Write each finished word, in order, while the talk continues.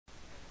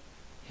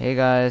Hey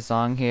guys,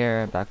 Long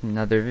here, back with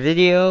another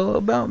video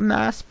about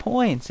mass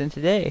points, and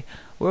today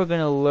we're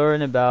gonna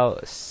learn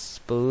about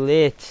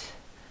split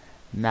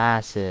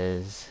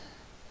masses.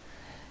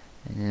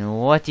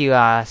 And what do you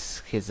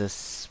ask is a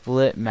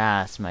split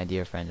mass, my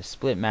dear friend? A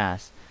split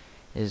mass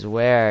is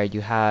where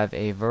you have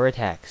a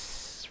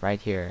vertex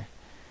right here,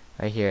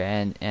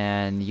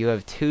 and you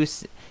have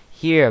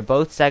here.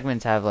 Both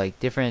segments have like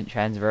different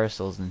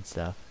transversals and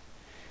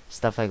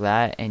stuff like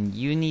that, and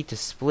you need to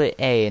split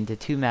A into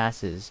two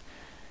masses.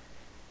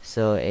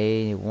 So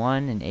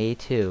A1 and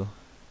A2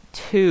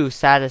 to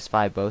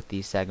satisfy both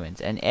these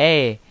segments, and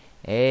A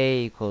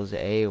equals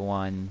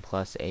A1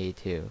 plus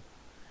A2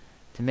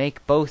 to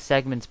make both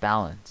segments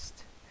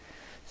balanced.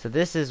 So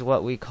this is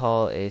what we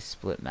call a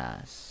split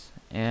mass.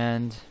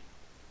 And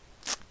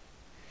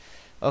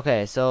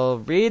okay,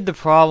 so read the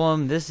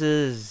problem. This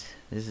is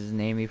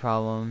an AIME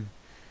problem.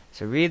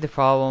 So read the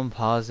problem,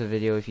 pause the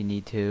video if you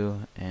need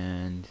to,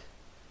 and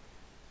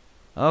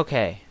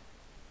okay.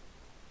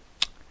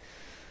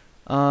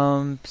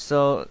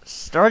 So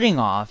starting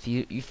off,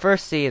 you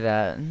first see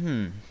that,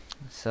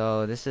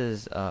 so this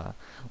is,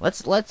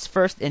 let's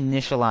first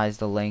initialize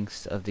the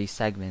lengths of these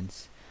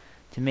segments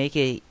to make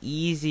it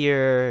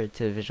easier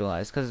to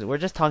visualize, because we're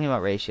just talking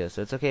about ratios,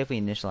 so it's okay if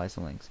we initialize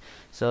the lengths.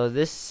 So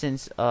this,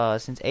 since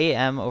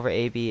AM over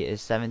AB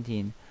is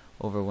 17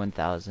 over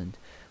 1000,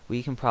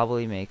 we can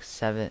probably make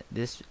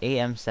this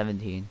AM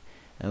 17,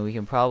 and we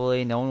can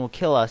probably, no one will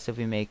kill us if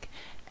we make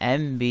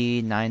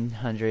MB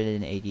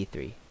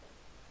 983.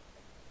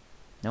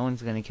 No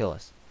one's gonna kill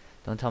us.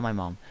 Don't tell my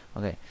mom.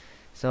 Okay.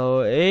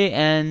 So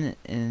AN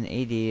and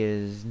AD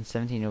is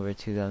 17 over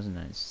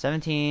 2009.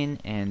 17,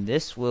 and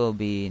this will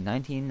be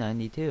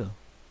 1992.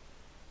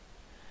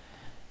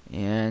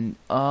 And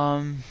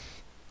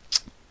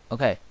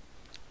okay.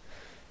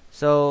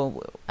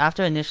 So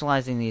after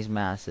initializing these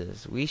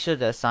masses, we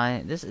should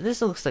assign this.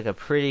 This looks like a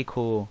pretty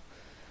cool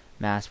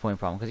mass point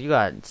problem, because you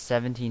got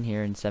 17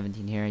 here and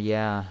 17 here.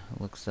 Yeah,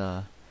 looks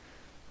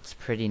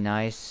pretty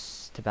nice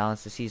to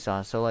balance the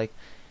seesaw. So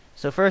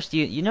first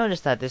you notice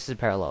that this is a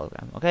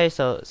parallelogram. Okay,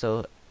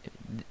 so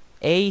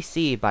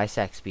AC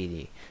bisects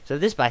BD. So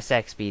if this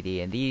bisects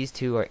BD and these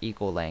two are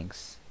equal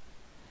lengths,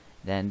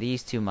 then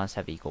these two must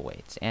have equal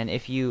weights. And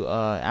if you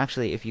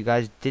actually, if you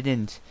guys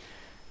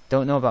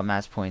don't know about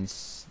mass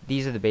points,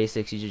 these are the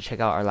basics. You should check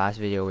out our last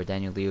video where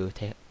Daniel Liu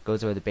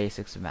goes over the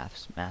basics of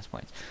mass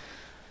points.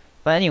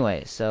 But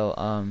anyway,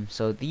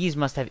 so these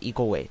must have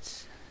equal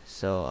weights.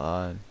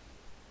 So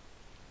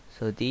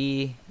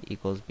D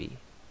equals B.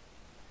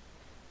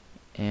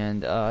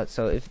 And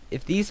so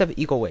if these have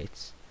equal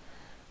weights,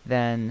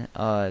 then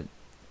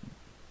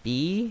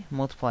B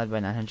multiplied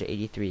by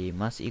 983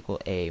 must equal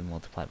A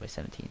multiplied by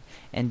 17,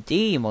 and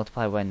D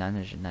multiplied by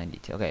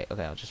 992. Okay,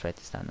 I'll just write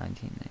this down.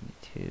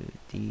 1992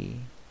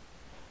 D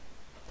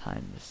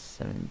times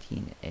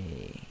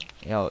 17A.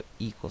 Oh,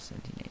 equals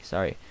 17A.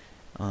 Sorry.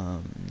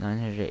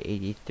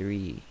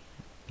 983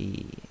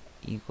 B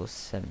equals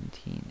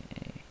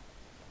 17A.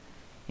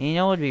 And you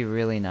know what would be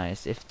really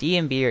nice? If D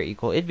and B are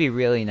equal, it'd be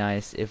really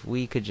nice if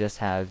we could just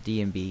have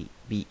D and B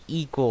be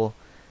equal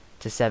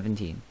to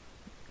 17.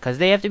 Because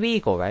they have to be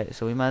equal, right?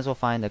 So we might as well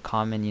find a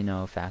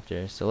common,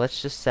 factor. So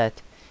let's just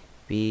set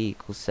B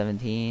equals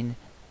 17,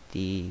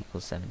 D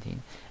equals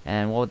 17.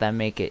 And what would that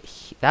make it?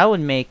 That would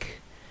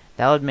make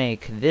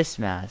this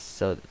mass.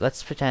 So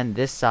let's pretend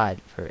this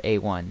side for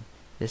A1.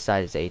 This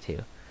side is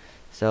A2.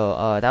 So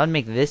that would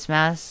make this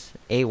mass,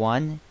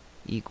 A1,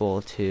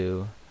 equal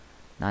to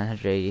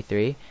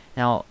 983.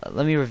 Now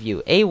let me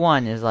review.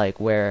 A1 is like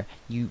where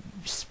you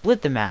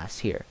split the mass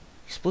here.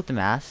 You split the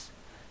mass,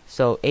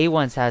 so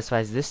A1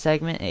 satisfies this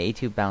segment and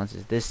A2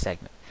 balances this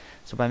segment.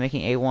 So by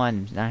making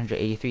A1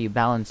 983, you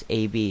balance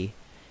AB,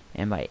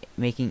 and by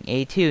making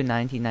A2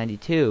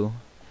 1992,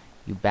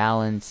 you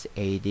balance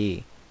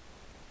AD.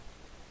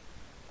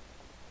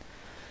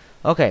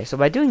 Okay, so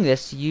by doing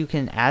this, you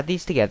can add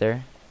these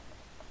together,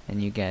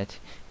 and you get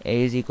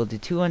A is equal to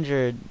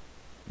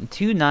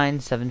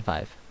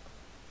 2975.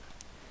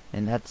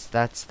 And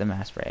that's the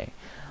mass for A.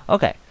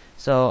 Okay,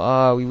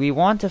 so we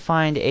want to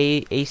find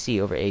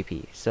AC over AP.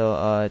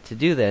 So to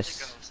do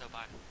this,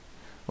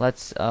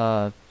 let's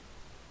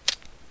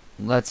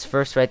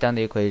first write down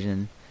the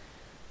equation.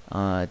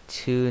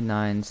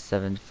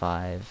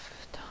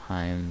 2975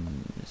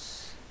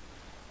 times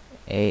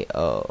AP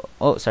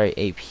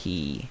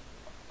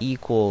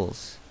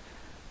equals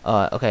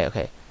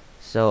okay.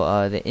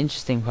 So the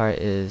interesting part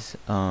is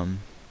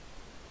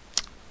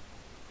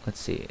let's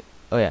see.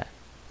 Oh yeah.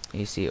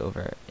 AC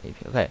over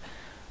AP.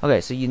 Okay.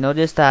 So you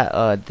notice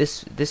that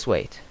this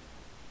weight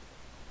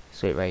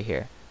right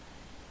here,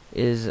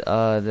 is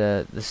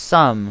the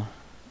sum.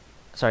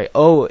 Sorry,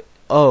 O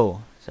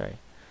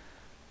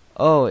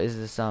is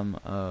the sum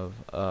of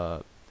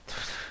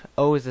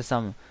O is the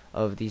sum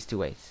of these two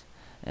weights,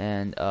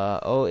 and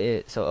O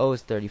is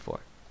 34.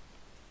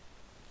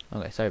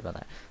 Okay, sorry about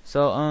that.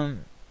 So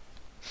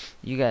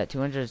you got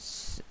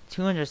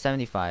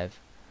 275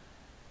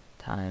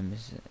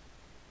 times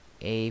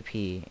AP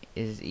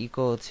is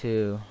equal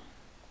to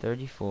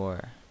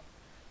 34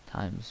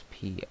 times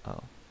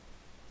PO.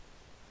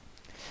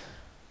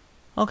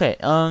 Okay,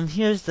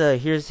 here's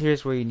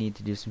where you need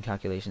to do some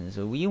calculations.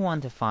 So we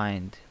want to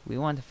find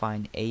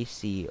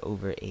AC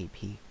over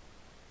AP.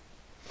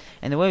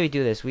 And the way we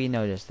do this, we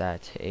notice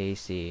that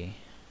AC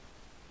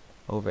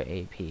over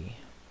AP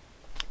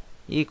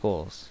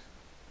equals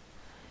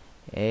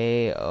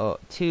AO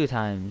 2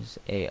 times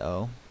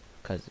AO,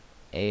 because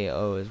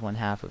AO is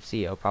 1/2 of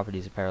CO,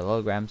 properties of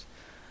parallelograms,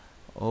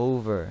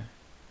 over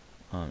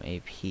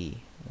AP.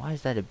 Why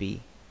is that a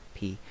B?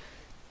 P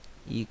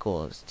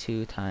equals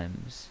 2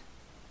 times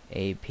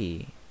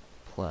AP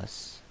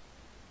plus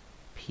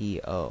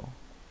PO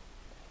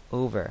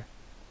over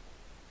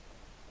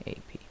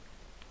AP.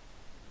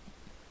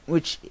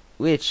 Which,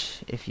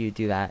 if you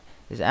do that,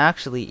 is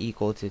actually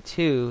equal to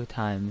 2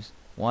 times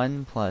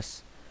 1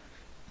 plus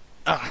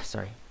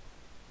PO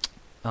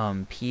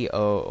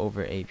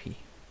over AP.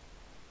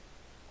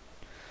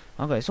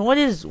 Okay, so what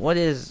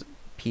is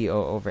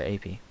PO over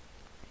AP?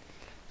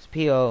 So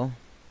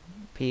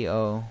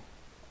PO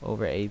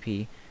over AP.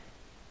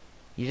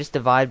 You just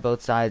divide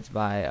both sides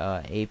by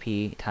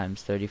AP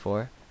times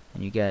 34,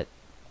 and you get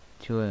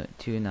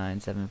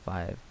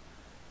 2975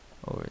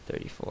 over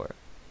 34.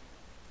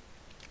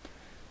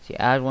 So you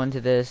add 1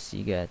 to this,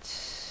 you get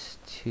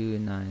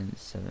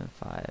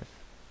 2975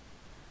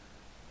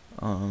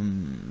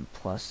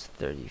 plus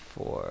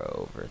 34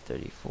 over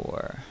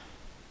 34,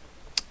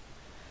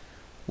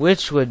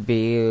 which would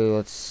be,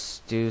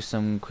 let's do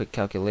some quick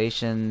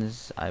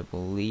calculations. I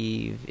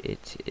believe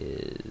it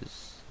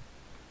is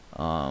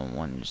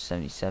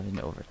 177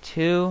 over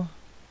 2.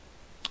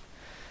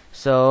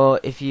 So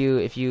if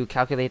you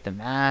calculate the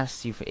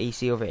mass for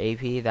AC over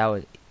AP,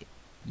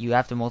 you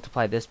have to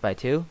multiply this by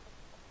 2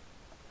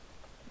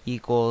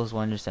 equals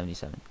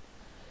 177.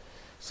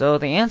 So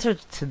the answer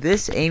to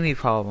this AIME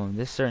problem,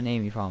 this certain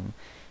AIME problem,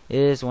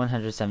 is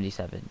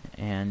 177.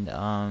 And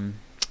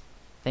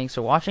thanks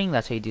for watching.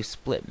 That's how you do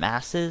split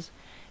masses,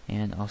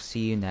 and I'll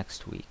see you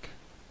next week.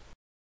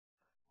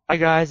 Hi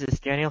guys, it's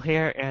Daniel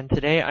here, and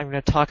today I'm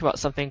going to talk about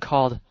something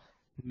called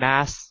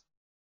mass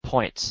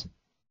points.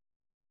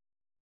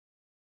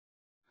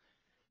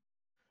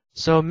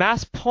 So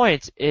mass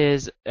points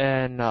is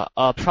a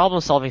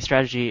problem-solving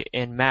strategy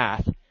in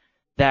math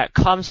that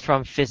comes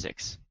from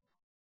physics.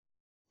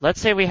 Let's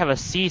say we have a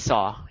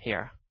seesaw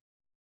here.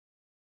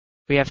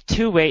 We have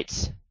 2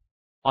 weights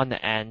on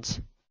the ends.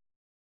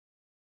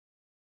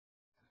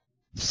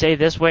 Say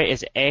this weight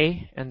is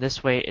A and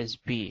this weight is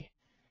B.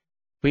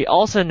 We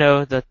also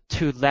know the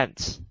 2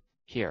 lengths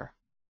here,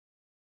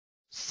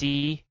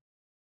 C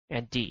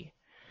and D.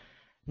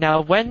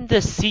 Now when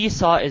the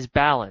seesaw is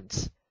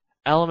balanced,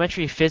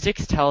 elementary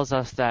physics tells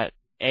us that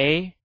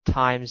A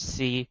times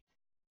C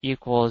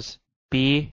equals B